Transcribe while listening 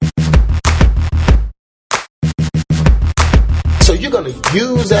you're going to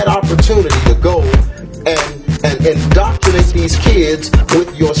use that opportunity to go and indoctrinate these kids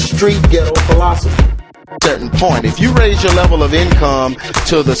with your street ghetto philosophy. Certain point, if you raise your level of income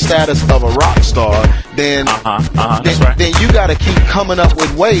to the status of a rock star, then then you got to keep coming up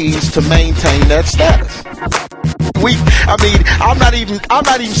with ways to maintain that status. I'm not even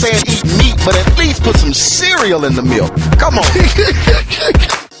saying eat meat, but at least put some cereal in the milk. Come on.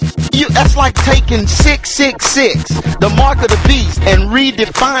 That's like taking 666, the mark of the beast, and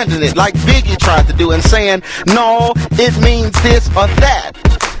redefining it like Biggie tried to do and saying, no, it means this or that.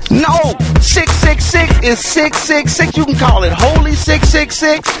 No, 666 is 666. You can call it Holy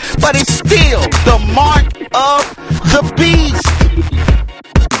 666, but it's still the mark of the beast.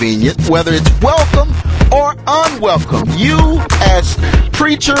 Convenient, whether it's welcome or unwelcome. You, as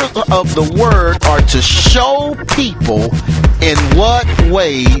preachers of the word, are to show people in what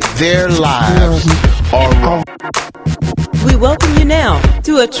way their lives are wrong. We welcome you now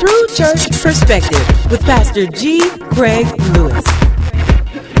to A True Church Perspective with Pastor G. Craig Lewis.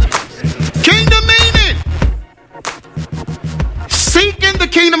 Kingdom meaning. Seeking the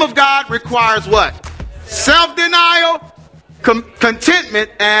kingdom of God requires what? Self-denial,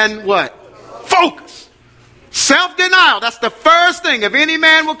 contentment, and what? Focus. Self-denial. That's the first thing. If any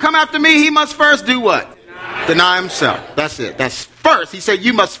man will come after me, he must first do what? Deny himself. That's it. That's first. He said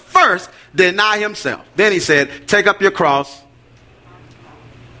you must first deny himself. Then he said, take up your cross.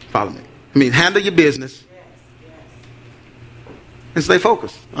 Follow me. Handle your business. And stay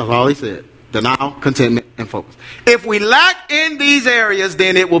focused. That's all he said. Denial, contentment, and focus. If we lack in these areas,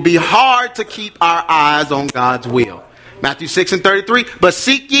 then it will be hard to keep our eyes on God's will. Matthew 6:33. But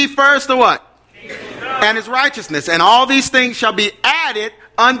seek ye first the what? And his righteousness. And all these things shall be added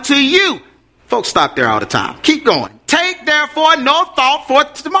unto you. Folks stop there all the time. Keep going. Take therefore no thought for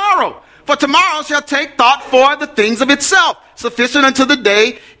tomorrow. For tomorrow shall take thought for the things of itself. Sufficient unto the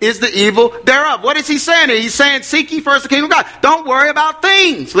day is the evil thereof. What is he saying here? He's saying, seek ye first the kingdom of God. Don't worry about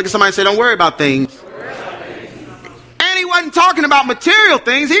things. Look at somebody and say, don't worry about things. And he wasn't talking about material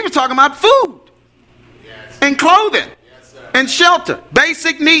things. He was talking about food and clothing and shelter,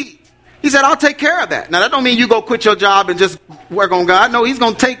 basic needs. He said, I'll take care of that. Now, that don't mean you go quit your job and just work on God. No, he's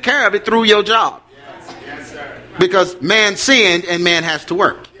going to take care of it through your job. Because man sinned and man has to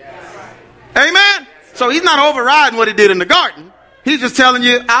work. Amen? So he's not overriding what he did in the garden. He's just telling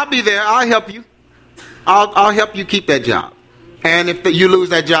you, I'll be there. I'll help you. I'll help you keep that job. And if you lose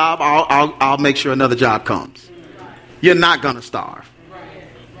that job, I'll make sure another job comes. You're not going to starve.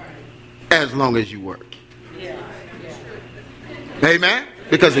 As long as you work. Amen?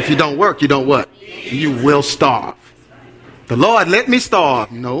 Because if you don't work, you don't what? You will starve. The Lord let me starve.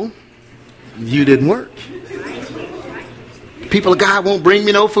 No, you didn't work. People of God won't bring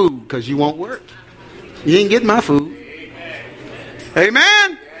me no food because you won't work. You ain't getting my food.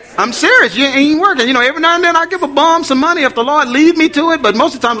 Amen? I'm serious. You ain't working. Every now and then I give a bum some money if the Lord lead me to it, but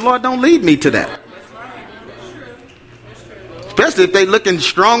most of the time the Lord don't lead me to that. Especially if they looking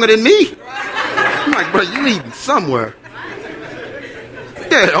stronger than me. I'm like, bro, you eating somewhere.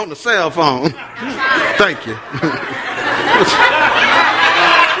 Yeah, on the cell phone. Thank you.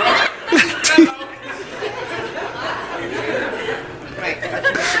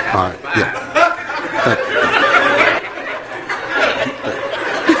 All right, yeah. Thank you.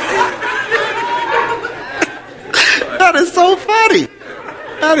 That is so funny.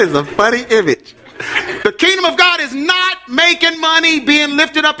 That is a funny image. The kingdom of God is not making money, being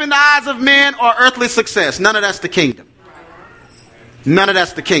lifted up in the eyes of men, or earthly success. None of that's the kingdom. None of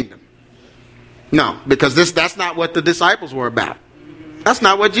that's the kingdom. No, because that's not what the disciples were about. That's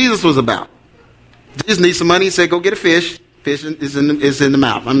not what Jesus was about. Jesus needs some money. He said, go get a fish. Fish is in the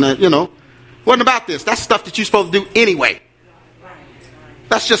mouth. I'm not, wasn't about this. That's stuff that you're supposed to do anyway.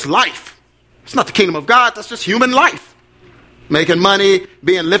 That's just life. It's not the kingdom of God. That's just human life. Making money,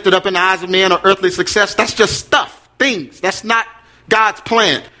 being lifted up in the eyes of men, or earthly success. That's just stuff, things. That's not God's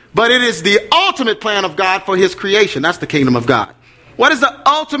plan. But it is the ultimate plan of God for his creation. That's the kingdom of God. What is the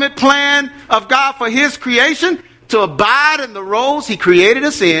ultimate plan of God for his creation? To abide in the roles he created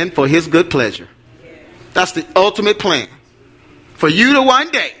us in for his good pleasure. That's the ultimate plan. For you to one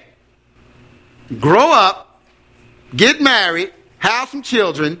day grow up, get married, have some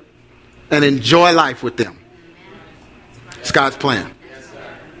children, and enjoy life with them. It's God's plan.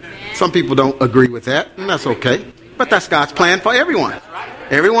 Some people don't agree with that, and that's okay. But that's God's plan for everyone.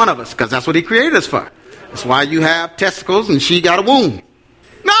 Every one of us, because that's what he created us for. That's why you have testicles and she got a womb.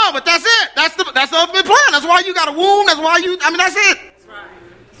 No, but that's it. That's the ultimate plan. That's why you got a womb. That's why that's it.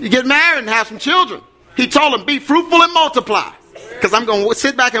 You get married and have some children. He told them, be fruitful and multiply. Because I'm going to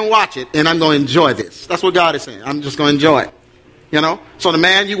sit back and watch it, and I'm going to enjoy this. That's what God is saying. I'm just going to enjoy it. You know? So the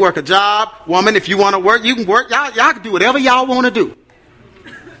man, you work a job. Woman, if you want to work, you can work. Y'all can do whatever y'all want to do.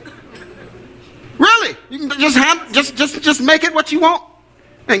 Really. You can just make it what you want.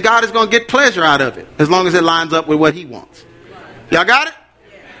 And God is going to get pleasure out of it as long as it lines up with what he wants. Y'all got it?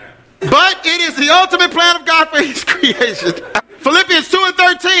 But it is the ultimate plan of God for his creation. Philippians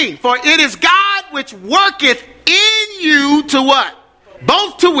 2:13. For it is God which worketh in you to what?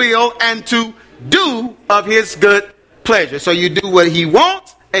 Both to will and to do of his good pleasure. So you do what he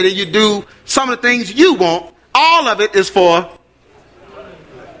wants, and then you do some of the things you want. All of it is for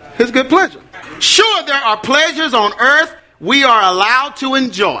his good pleasure. Sure, there are pleasures on earth we are allowed to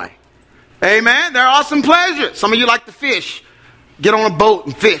enjoy. Amen. There are some pleasures. Some of you like to fish. Get on a boat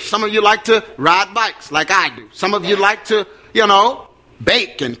and fish. Some of you like to ride bikes like I do. Some of you like to,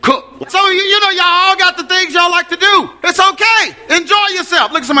 bake and cook. Some of you, y'all all got the things y'all like to do. It's okay. Enjoy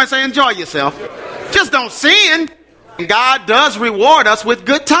yourself. Look at somebody say, enjoy yourself. Just don't sin. God does reward us with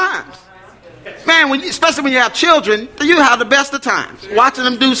good times. Man, especially when you have children, you have the best of times. Watching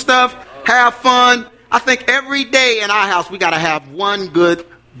them do stuff, have fun. I think every day in our house, we got to have one good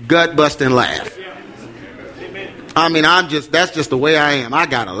gut-busting laugh. I mean, that's just the way I am. I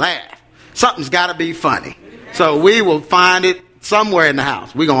got to laugh. Something's got to be funny. So we will find it somewhere in the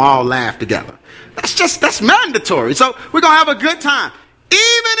house. We're going to all laugh together. That's mandatory. So we're going to have a good time.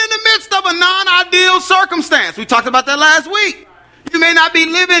 Even in the midst of a non-ideal circumstance. We talked about that last week. You may not be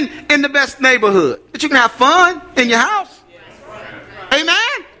living in the best neighborhood, but you can have fun in your house.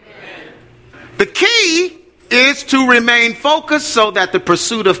 Amen? The key is to remain focused so that the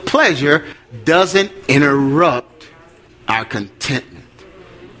pursuit of pleasure doesn't interrupt our contentment.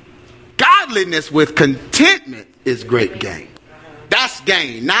 Godliness with contentment is great gain. That's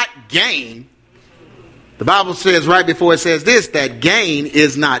gain, not gain. The Bible says right before it says this, that gain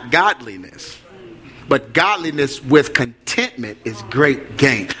is not godliness. But godliness with contentment is great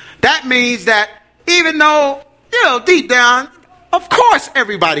gain. That means that even though, deep down, of course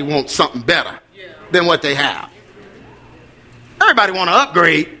everybody wants something better than what they have. Everybody want to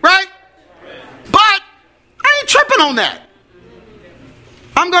upgrade, right? But I ain't tripping on that.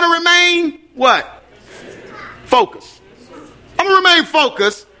 I'm going to remain what? Focused. I'm going to remain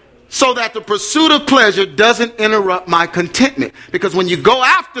focused so that the pursuit of pleasure doesn't interrupt my contentment. Because when you go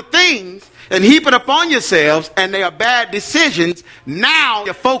after things and heap it upon yourselves and they are bad decisions, now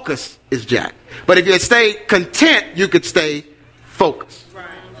your focus is jacked. But if you stay content, you could stay focused.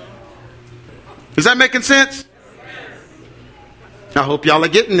 Is that making sense? I hope y'all are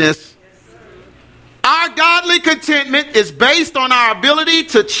getting this. Our godly contentment is based on our ability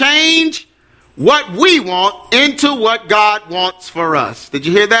to change what we want into what God wants for us. Did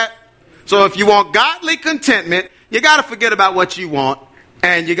you hear that? So if you want godly contentment, you got to forget about what you want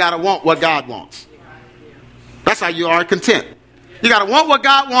and you got to want what God wants. That's how you are content. You got to want what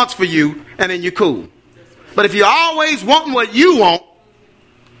God wants for you and then you're cool. But if you're always wanting what you want,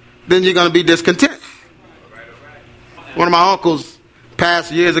 then you're going to be discontent. One of my uncles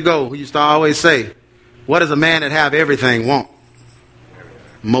passed years ago who used to always say, what does a man that have everything want?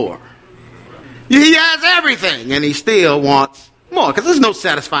 More. He has everything and he still wants more because there's no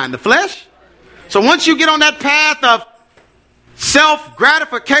satisfying the flesh. So once you get on that path of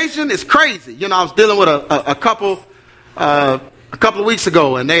self-gratification, it's crazy. I was dealing with a couple of weeks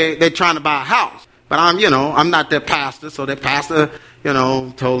ago and they're trying to buy a house. But I'm not their pastor, so their pastor,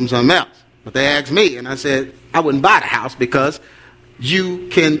 told them something else. But they asked me and I said, I wouldn't buy the house because you're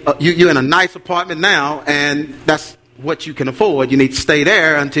in a nice apartment now and that's what you can afford. You need to stay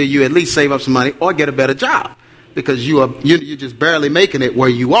there until you at least save up some money or get a better job because you're just barely making it where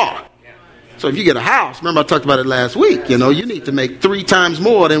you are. So if you get a house, remember I talked about it last week, you need to make 3 times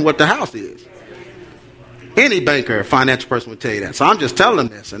more than what the house is. Any banker or financial person would tell you that. So I'm just telling them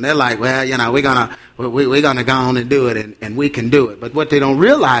this and they're like, well, we're gonna go on and do it and we can do it. But what they don't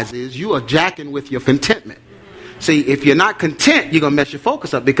realize is you are jacking with your contentment. See, if you're not content, you're going to mess your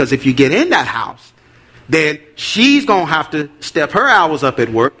focus up because if you get in that house, then she's going to have to step her hours up at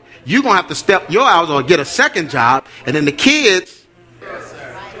work. You're going to have to step your hours or get a second job. And then the kids,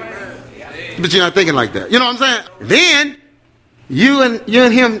 but you're not thinking like that. You know what I'm saying? Then you and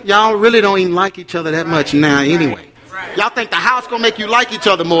him, y'all really don't even like each other that much now anyway. Y'all think the house going to make you like each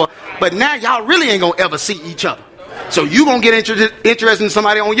other more, but now y'all really ain't going to ever see each other. So you going to get interested in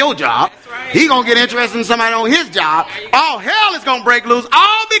somebody on your job. He going to get interested in somebody on his job. All hell is going to break loose.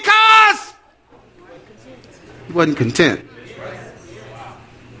 All because he wasn't content.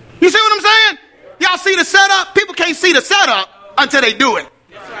 You see what I'm saying? Y'all see the setup? People can't see the setup until they do it.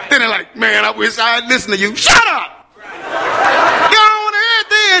 Then they're like, man, I wish I had listened to you. Shut up! You don't want to hear it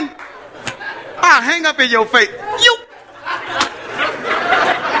then. I'll hang up in your face. You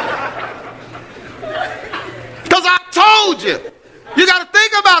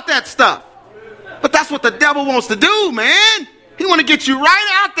what the devil wants to do, man. He want to get you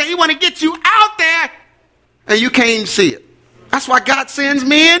right out there. He want to get you out there, and you can't even see it. That's why God sends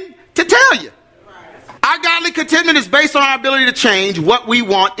men to tell you. Our godly contentment is based on our ability to change what we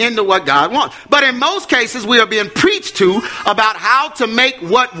want into what God wants. But in most cases, we are being preached to about how to make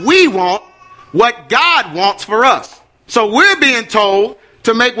what we want what God wants for us. So we're being told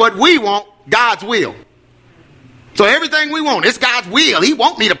to make what we want God's will. So everything we want, it's God's will. He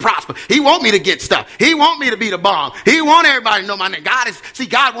want me to prosper. He want me to get stuff. He want me to be the bomb. He want everybody to know my name.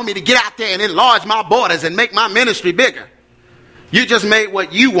 God want me to get out there and enlarge my borders and make my ministry bigger. You just made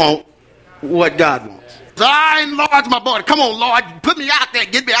what you want what God wants. So I enlarge my border. Come on, Lord, put me out there.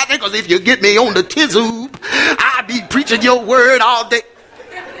 Get me out there, because if you get me on the tizoob, I'll be preaching your word all day.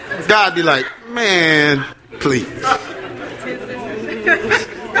 God be like, man, please.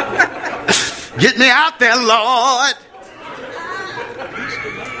 Get me out there, Lord.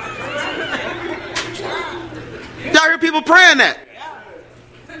 Y'all hear people praying that?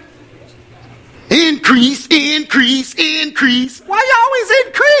 Increase, increase, increase. Why you always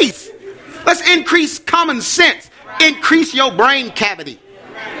increase? Let's increase common sense. Increase your brain cavity.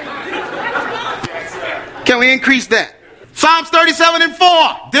 Can we increase that? Psalms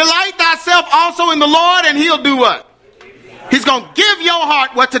 37:4. Delight thyself also in the Lord, and he'll do what? He's going to give your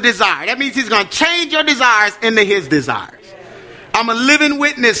heart what to desire. That means he's going to change your desires into his desires. I'm a living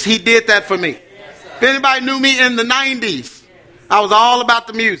witness. He did that for me. If anybody knew me in the 90s, I was all about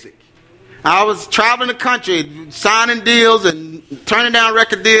the music. I was traveling the country, signing deals and turning down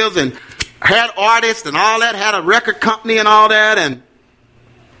record deals, and had artists and all that, had a record company and all that, and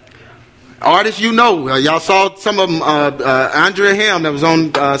artists y'all saw some of them, Andrea Helm that was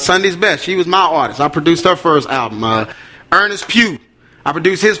on Sunday's Best. She was my artist. I produced her first album. Ernest Pugh, I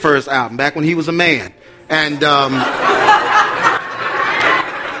produced his first album back when he was a man. And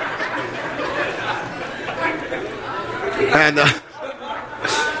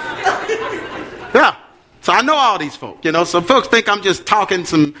yeah, so I know all these folks, Some folks think I'm just talking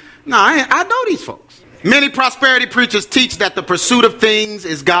some. No, I know these folks. Many prosperity preachers teach that the pursuit of things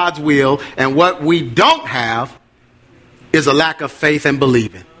is God's will, and what we don't have is a lack of faith and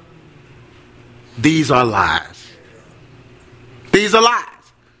believing. These are lies. These are lies.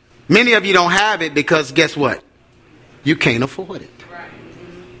 Many of you don't have it because guess what? You can't afford it.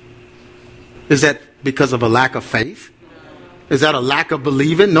 Is that because of a lack of faith? Is that a lack of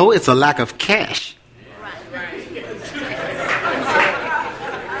believing? No, it's a lack of cash.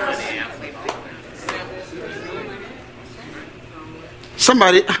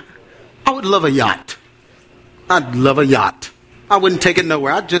 Somebody, I would love a yacht. I'd love a yacht. I wouldn't take it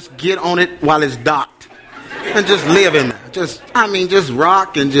nowhere. I'd just get on it while it's docked and just live in there. Just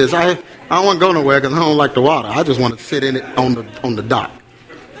rock and I don't want to go nowhere because I don't like the water. I just want to sit in it on the dock.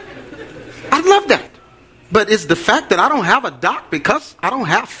 I'd love that. But it's the fact that I don't have a dock because I don't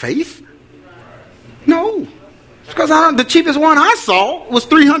have faith? No. It's because the cheapest one I saw was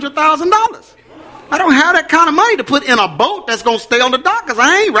 $300,000. I don't have that kind of money to put in a boat that's going to stay on the dock because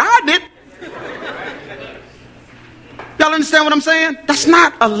I ain't riding it. Y'all understand what I'm saying? That's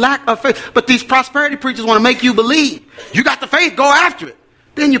not a lack of faith. But these prosperity preachers want to make you believe. You got the faith, go after it.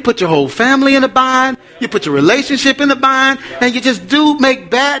 Then you put your whole family in a bind. You put your relationship in a bind. And you just do make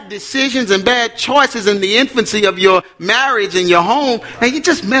bad decisions and bad choices in the infancy of your marriage and your home. And you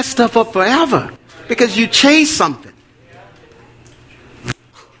just mess stuff up forever because you chase something.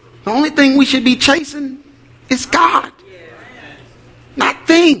 The only thing we should be chasing is God, not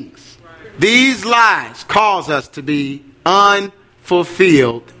things. These lies cause us to be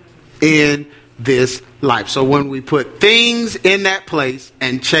unfulfilled in this life. So when we put things in that place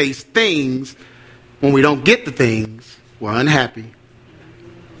and chase things, when we don't get the things, we're unhappy.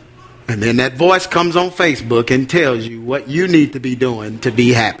 And then that voice comes on Facebook and tells you what you need to be doing to be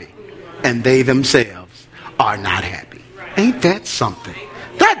happy. And they themselves are not happy. Ain't that something?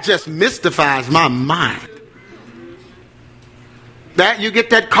 That just mystifies my mind. That you get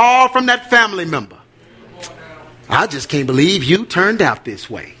that call from that family member. I just can't believe you turned out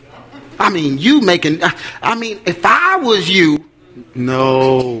this way. If I was you,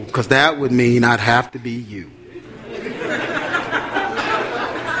 no, because that would mean I'd have to be you.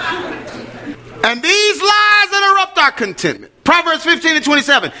 And these lies interrupt our contentment. Proverbs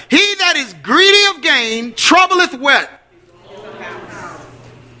 15:27. He that is greedy of gain troubleth what?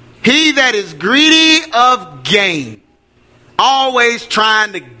 He that is greedy of gain, always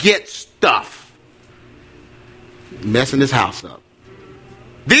trying to get stuff, messing his house up.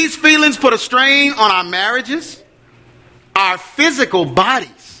 These feelings put a strain on our marriages, our physical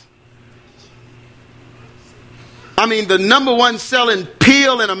bodies. The number one selling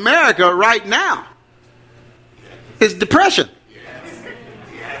pill in America right now is depression.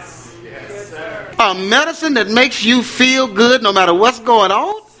 A medicine that makes you feel good no matter what's going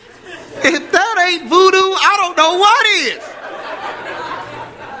on? If that ain't voodoo, I don't know what is.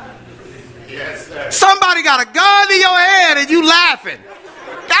 Somebody got a gun to your head and you laughing.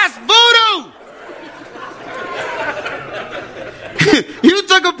 That's voodoo. You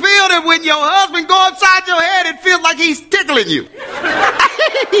took a pill that when your husband go upside your head, it feels like he's tickling you.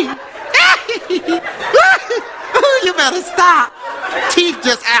 You better stop. Teeth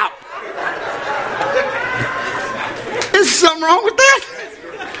just out. Is something wrong with that?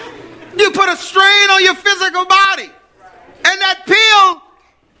 You put a strain on your physical body, and that pill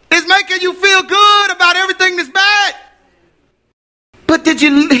is making you feel good about everything that's bad. But did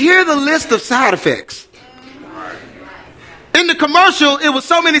you hear the list of side effects? In the commercial, it was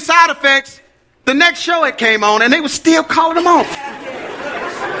so many side effects, the next show it came on, and they were still calling them off.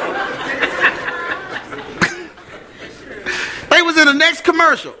 They was in the next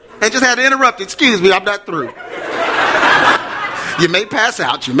commercial. They just had to interrupt. Excuse me, I'm not through. You may pass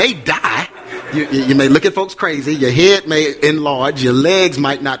out. You may die. You may look at folks crazy. Your head may enlarge. Your legs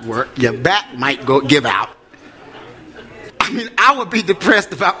might not work. Your back might give out. I mean, I would be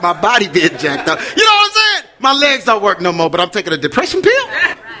depressed about my body being jacked up. You know what I'm saying? My legs don't work no more, but I'm taking a depression pill?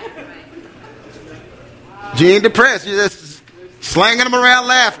 You ain't depressed. You're just slanging them around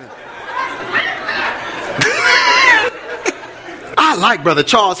laughing. I like Brother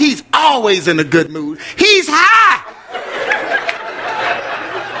Charles. He's always in a good mood. He's high.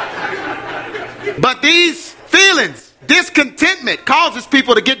 But these feelings, discontentment, causes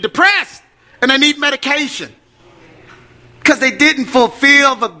people to get depressed, and they need medication because they didn't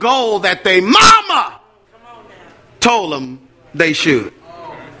fulfill the goal that their mama told them they should.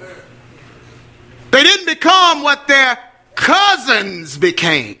 They didn't become what their cousins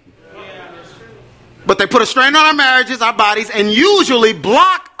became. But they put a strain on our marriages, our bodies, and usually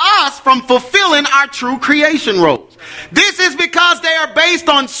block us from fulfilling our true creation roles. This is because they are based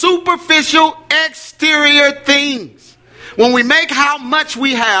on superficial exterior things. When we make how much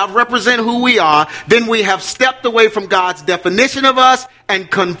we have represent who we are, then we have stepped away from God's definition of us and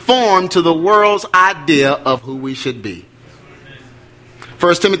conformed to the world's idea of who we should be.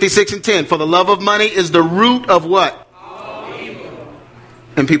 1 Timothy 6:10, for the love of money is the root of what? All evil.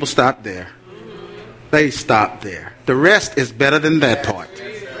 And people stop there. They stop there. The rest is better than that part.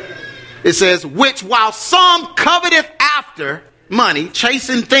 It says, which while some coveteth after money,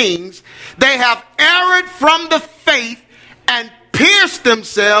 chasing things, they have erred from the faith and pierced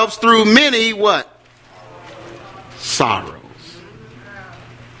themselves through many what? Sorrows.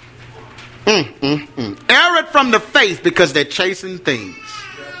 Erred from the faith because they're chasing things.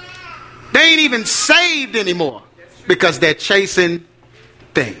 They ain't even saved anymore because they're chasing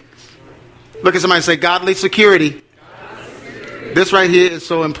things. Look at somebody and say, godly security. This right here is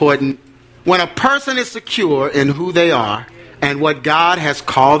so important. When a person is secure in who they are and what God has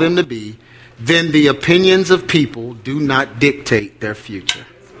called them to be, then the opinions of people do not dictate their future.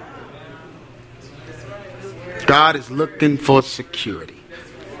 God is looking for security.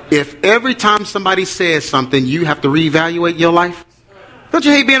 If every time somebody says something, you have to reevaluate your life, don't you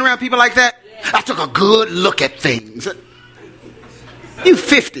hate being around people like that? I took a good look at things. You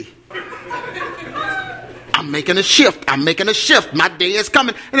 50. I'm making a shift. My day is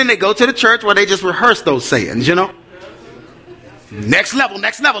coming. And then they go to the church where they just rehearse those sayings, you know. Next level. Look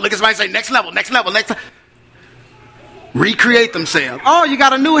at somebody say, next level. Recreate themselves. Oh, you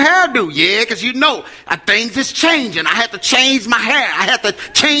got a new hairdo. Yeah, because you know, things is changing. I had to change my hair. I had to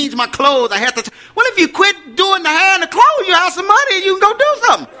change my clothes. Well, if you quit doing the hair and the clothes, you have some money and you can go do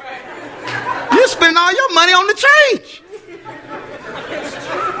something. You spend all your money on the change.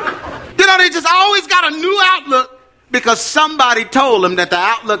 You know, they just always got a new outlook because somebody told them that the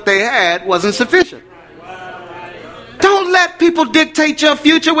outlook they had wasn't sufficient. Don't let people dictate your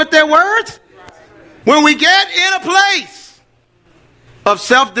future with their words. When we get in a place of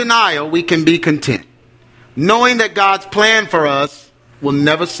self-denial, we can be content, knowing that God's plan for us will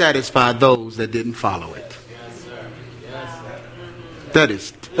never satisfy those that didn't follow it.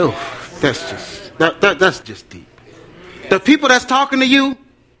 That's just deep. The people that's talking to you,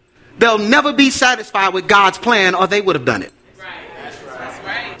 they'll never be satisfied with God's plan or they would have done it.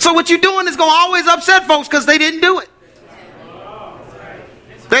 So what you're doing is going to always upset folks because they didn't do it.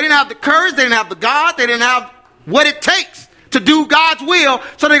 They didn't have the courage, they didn't have the God, they didn't have what it takes to do God's will,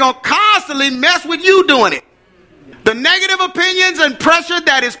 so they're going to constantly mess with you doing it. The negative opinions and pressure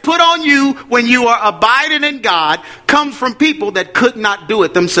that is put on you when you are abiding in God comes from people that could not do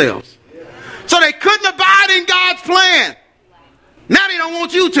it themselves. So they couldn't abide in God's plan. Now they don't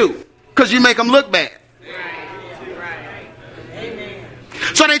want you to because you make them look bad.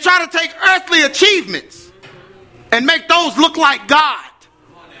 So they try to take earthly achievements and make those look like God.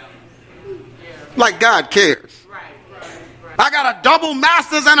 Like God cares. I got a double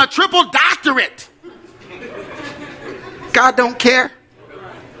master's and a triple doctorate. God don't care.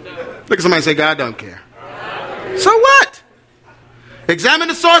 Look at somebody and say, God don't care. So what? Examine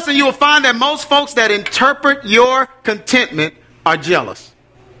the source and you will find that most folks that interpret your contentment are jealous.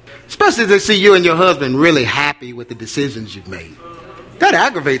 Especially if they see you and your husband really happy with the decisions you've made. That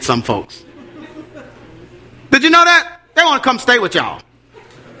aggravates some folks. Did you know that? They want to come stay with y'all.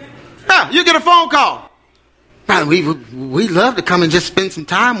 Yeah, you get a phone call. Man, we love to come and just spend some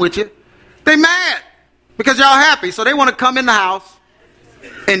time with you. They mad because y'all happy, so they want to come in the house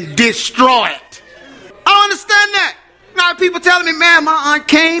and destroy it. I don't understand that. Now people telling me, man, my aunt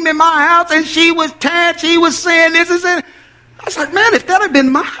came in my house and she was tired, she was saying this and that. I was like, man, if that had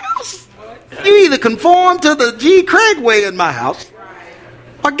been my house, you either conform to the G. Craig way in my house,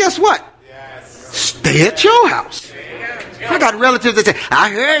 or guess what? Stay at your house. I got relatives that say, I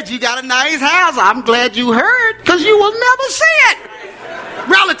heard you got a nice house. I'm glad you heard, because you will never see it.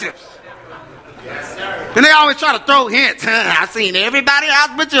 Relatives. And they always try to throw hints. I've seen everybody's house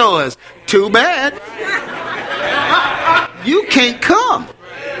but yours. Too bad. You can't come.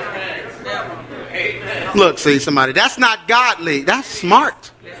 Look, see somebody, that's not godly. That's smart.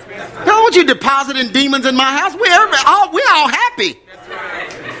 Don't want you depositing demons in my house. We're all happy. You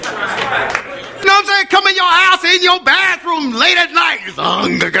know what I'm saying? Come in your house, in your bathroom late at night. I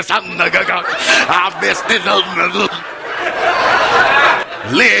missed it.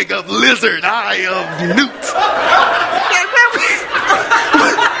 Leg of lizard, eye of newt.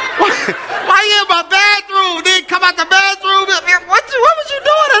 Why you in my bathroom? Then come out the bathroom. What was you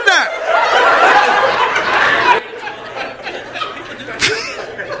doing in there?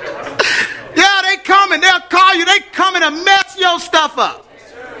 Yeah, they come and they'll call you. They come in and mess your stuff up.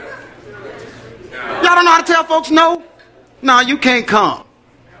 Y'all don't know how to tell folks no? No, you can't come.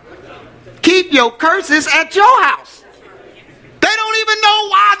 Keep your curses at your house. They don't even know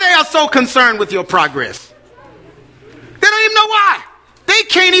why they are so concerned with your progress. They don't even know why. They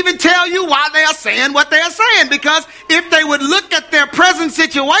can't even tell you why they are saying what they are saying, because if they would look at their present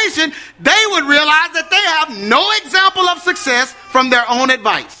situation, they would realize that they have no example of success from their own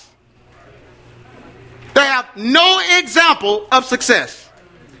advice. They have no example of success.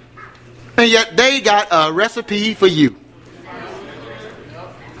 And yet they got a recipe for you.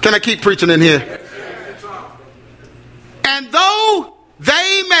 Can I keep preaching in here? And though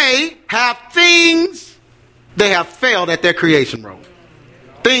they may have things, they have failed at their creation role.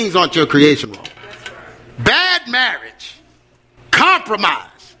 Things aren't your creation role. Bad marriage,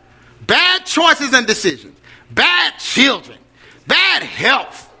 compromise, bad choices and decisions, bad children, bad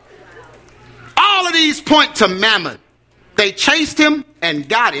health. All of these point to Mammon. They chased him and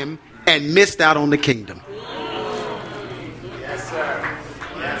got him and missed out on the kingdom. Yes, sir.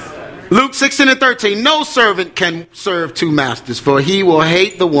 Yes, sir. Luke 16:13. No servant can serve two masters, for he will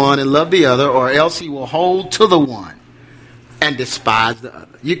hate the one and love the other, or else he will hold to the one and despise the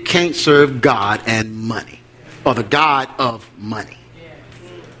other. You can't serve God and money, or the God of money.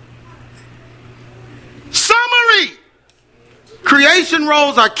 Summary. Creation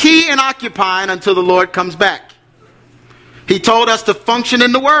roles are key and occupying until the Lord comes back. He told us to function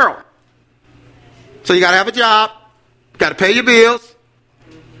in the world. So you got to have a job. Got to pay your bills.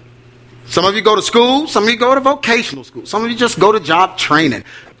 Some of you go to school. Some of you go to vocational school. Some of you just go to job training.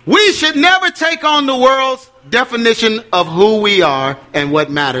 We should never take on the world's definition of who we are and what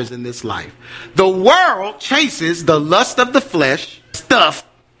matters in this life. The world chases the lust of the flesh, stuff,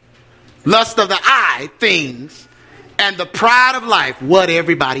 lust of the eye, things, and the pride of life, what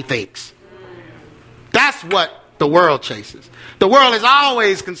everybody thinks. That's what the world chases. The world is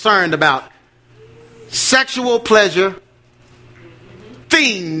always concerned about sexual pleasure,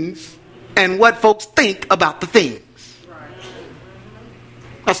 things, and what folks think about the things.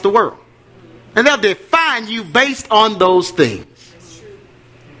 That's the world. And they'll define you based on those things.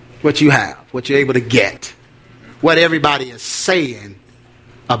 What you have, what you're able to get, what everybody is saying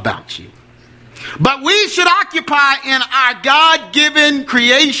about you. But we should occupy in our God-given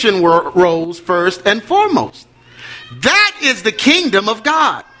creation roles first and foremost. That is the kingdom of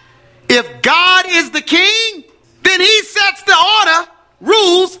God. If God is the king, then he sets the order,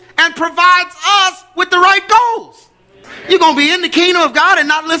 rules, and provides us with the right goals. You're going to be in the kingdom of God and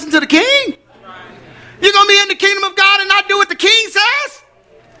not listen to the king? You're going to be in the kingdom of God and not do what the king says?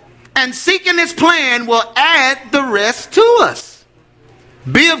 And seeking his plan will add the rest to us.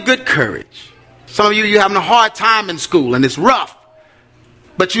 Be of good courage. Some of you're having a hard time in school and it's rough.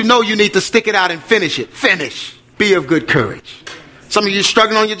 But you know you need to stick it out and finish it. Finish. Be of good courage. Some of you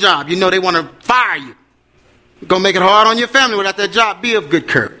struggling on your job. You know they want to fire you. You're going to make it hard on your family without that job. Be of good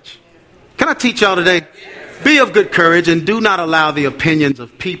courage. Can I teach y'all today? Be of good courage and do not allow the opinions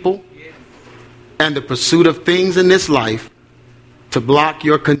of people and the pursuit of things in this life to block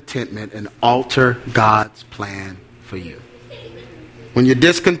your contentment and alter God's plan for you. When you're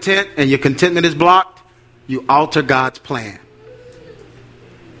discontent and your contentment is blocked, you alter God's plan.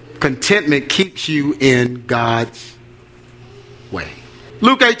 Contentment keeps you in God's way.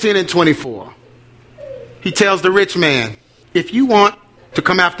 Luke 18 and 24. He tells the rich man, if you want to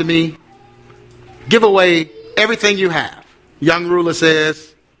come after me, give away everything you have. Young ruler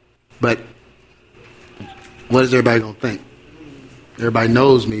says, but what is everybody going to think? Everybody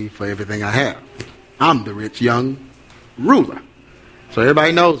knows me for everything I have. I'm the rich young ruler. So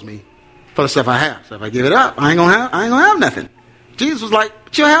everybody knows me for the stuff I have. So if I give it up, I ain't gonna have nothing. Jesus was like,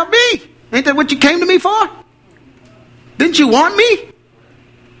 but you'll have me. Ain't that what you came to me for? Didn't you want me?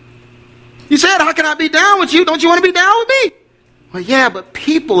 You said, how can I be down with you? Don't you want to be down with me? Well, yeah, but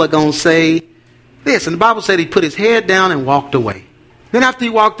people are going to say this. And the Bible said he put his head down and walked away. Then after he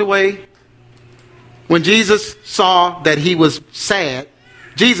walked away, when Jesus saw that he was sad,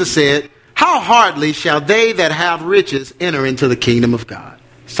 Jesus said, how hardly shall they that have riches enter into the kingdom of God?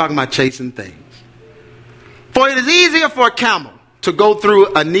 He's talking about chasing things. For it is easier for a camel to go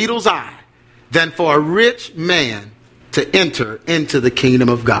through a needle's eye than for a rich man to enter into the kingdom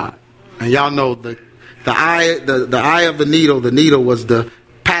of God. And y'all know the eye of the needle was the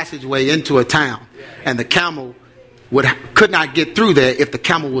passageway into a town. And the camel could not get through there if the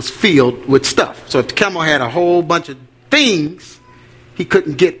camel was filled with stuff. So if the camel had a whole bunch of things, he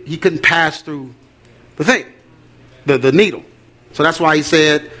couldn't pass through the thing, the needle. So that's why he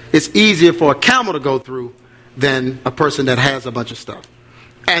said it's easier for a camel to go through than a person that has a bunch of stuff.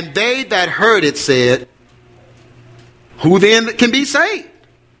 And they that heard it said, who then can be saved?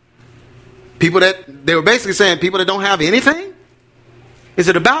 They were basically saying people that don't have anything? Is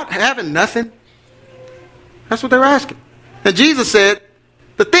it about having nothing? That's what they were asking. And Jesus said,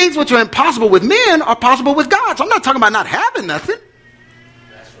 the things which are impossible with men are possible with God. So I'm not talking about not having nothing.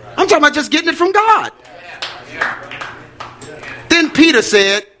 I'm talking about just getting it from God. Then Peter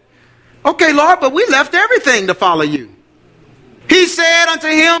said, okay, Lord, but we left everything to follow you. He said unto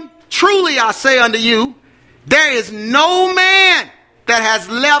him, truly I say unto you, there is no man that has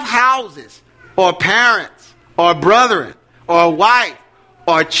left houses or parents or brethren or wife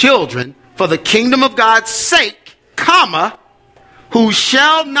or children for the kingdom of God's sake, who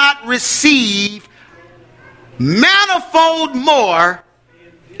shall not receive manifold more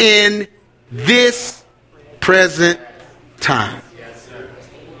in this present time,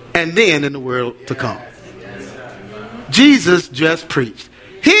 and then in the world to come. Jesus just preached.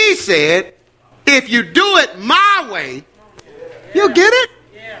 He said, if you do it my way, you'll get it.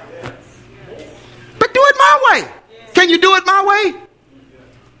 But do it my way. Can you do it my way?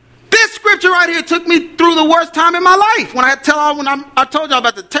 This scripture right here took me through the worst time in my life. When I told y'all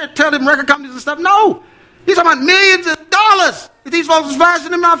about tell them record companies and stuff. No. He's talking about millions of dollars that these folks was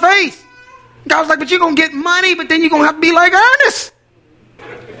flashing in my face. God was like, but you're going to get money, but then you're going to have to be like Ernest.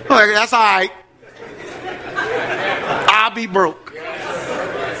 Like, that's all right. I'll be broke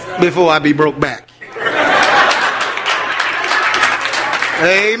before I be broke back.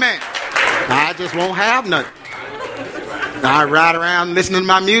 Amen. I just won't have nothing. I ride around listening to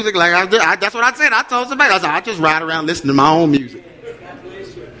my music like I did. That's what I said. I told somebody, I said, I just ride around listening to my own music.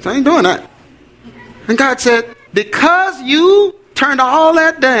 So I ain't doing that. And God said, because you turned all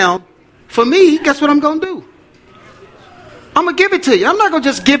that down for me, guess what I'm going to do? I'm going to give it to you. I'm not going to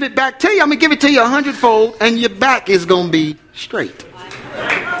just give it back to you. I'm going to give it to you 100-fold, and your back is going to be straight.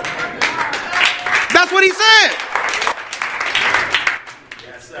 That's what he said.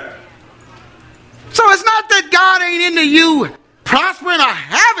 Yes, sir. So it's not that God ain't into you prospering or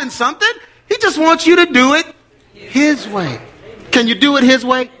having something. He just wants you to do it his way. Can you do it his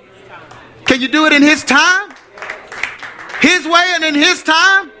way? Can you do it in his time? His way and in his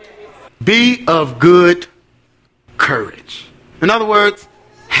time? Be of good courage. In other words,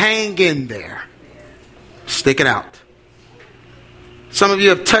 hang in there. Stick it out. Some of you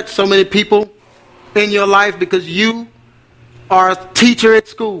have touched so many people in your life because you are a teacher at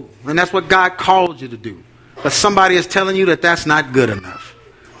school, and that's what God called you to do. But somebody is telling you that that's not good enough.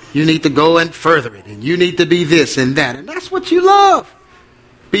 You need to go and further it, and you need to be this and that, and that's what you love.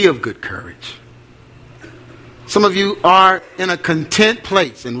 Be of good courage. Some of you are in a content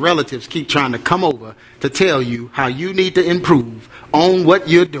place, and relatives keep trying to come over to tell you how you need to improve on what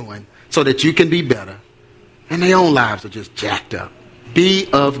you're doing so that you can be better. And their own lives are just jacked up. Be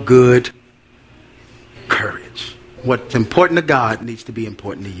of good courage. What's important to God needs to be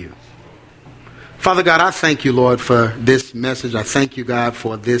important to you. Father God, I thank you, Lord, for this message. I thank you, God,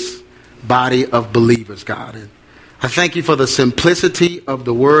 for this body of believers, God. And I thank you for the simplicity of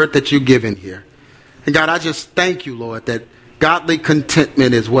the word that you've given here. And God, I just thank you, Lord, that godly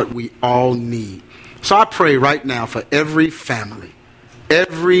contentment is what we all need. So I pray right now for every family,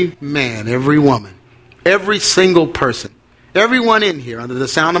 every man, every woman, every single person, everyone in here under the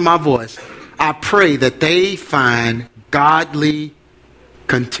sound of my voice. I pray that they find godly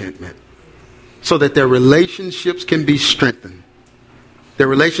contentment so that their relationships can be strengthened. Their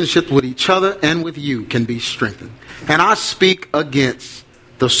relationships with each other and with you can be strengthened. And I speak against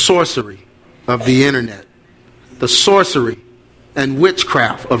the sorcery of the internet, the sorcery and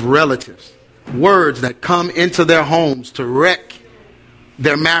witchcraft of relatives, words that come into their homes to wreck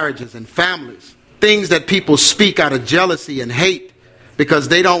their marriages and families, things that people speak out of jealousy and hate because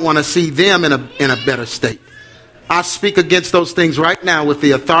they don't want to see them in a better state. I speak against those things right now with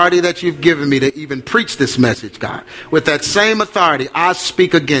the authority that you've given me to even preach this message, God. With that same authority, I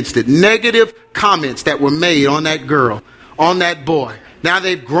speak against it. Negative comments that were made on that girl, on that boy. Now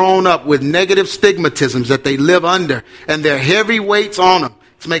they've grown up with negative stigmatisms that they live under, and they're heavy weights on them.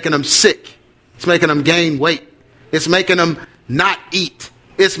 It's making them sick. It's making them gain weight. It's making them not eat.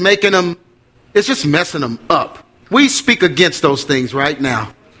 It's just messing them up. We speak against those things right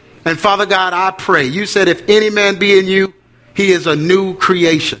now. And Father God, I pray, you said if any man be in you, he is a new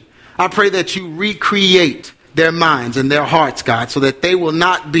creation. I pray that you recreate their minds and their hearts, God, so that they will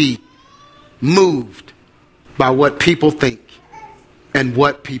not be moved by what people think and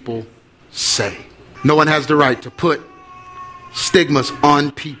what people say. No one has the right to put stigmas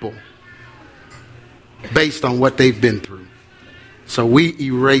on people based on what they've been through. So we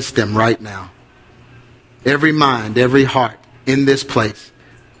erase them right now. Every mind, every heart in this place,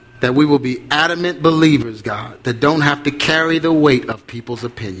 that we will be adamant believers, God, that don't have to carry the weight of people's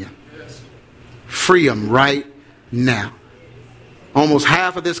opinion. Free them right now. Almost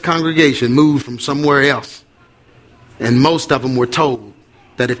half of this congregation moved from somewhere else. And most of them were told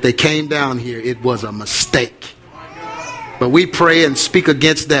that if they came down here, it was a mistake. But we pray and speak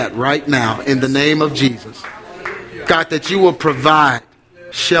against that right now in the name of Jesus. God, that you will provide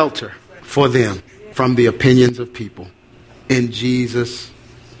shelter for them from the opinions of people. In Jesus'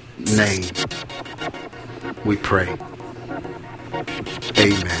 name, we pray.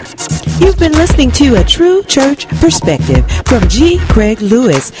 Amen. You've been listening to A True Church Perspective from G. Craig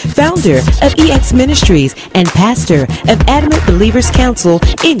Lewis, founder of EX Ministries and pastor of Adamant Believers Council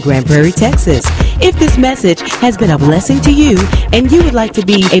in Grand Prairie, Texas. If this message has been a blessing to you and you would like to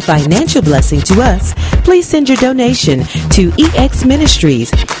be a financial blessing to us, please send your donation to EX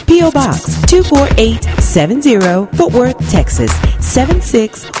Ministries, P.O. Box 24870, Fort Worth, Texas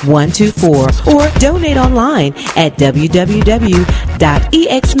 76124, or donate online at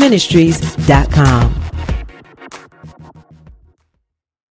www.exministries.com.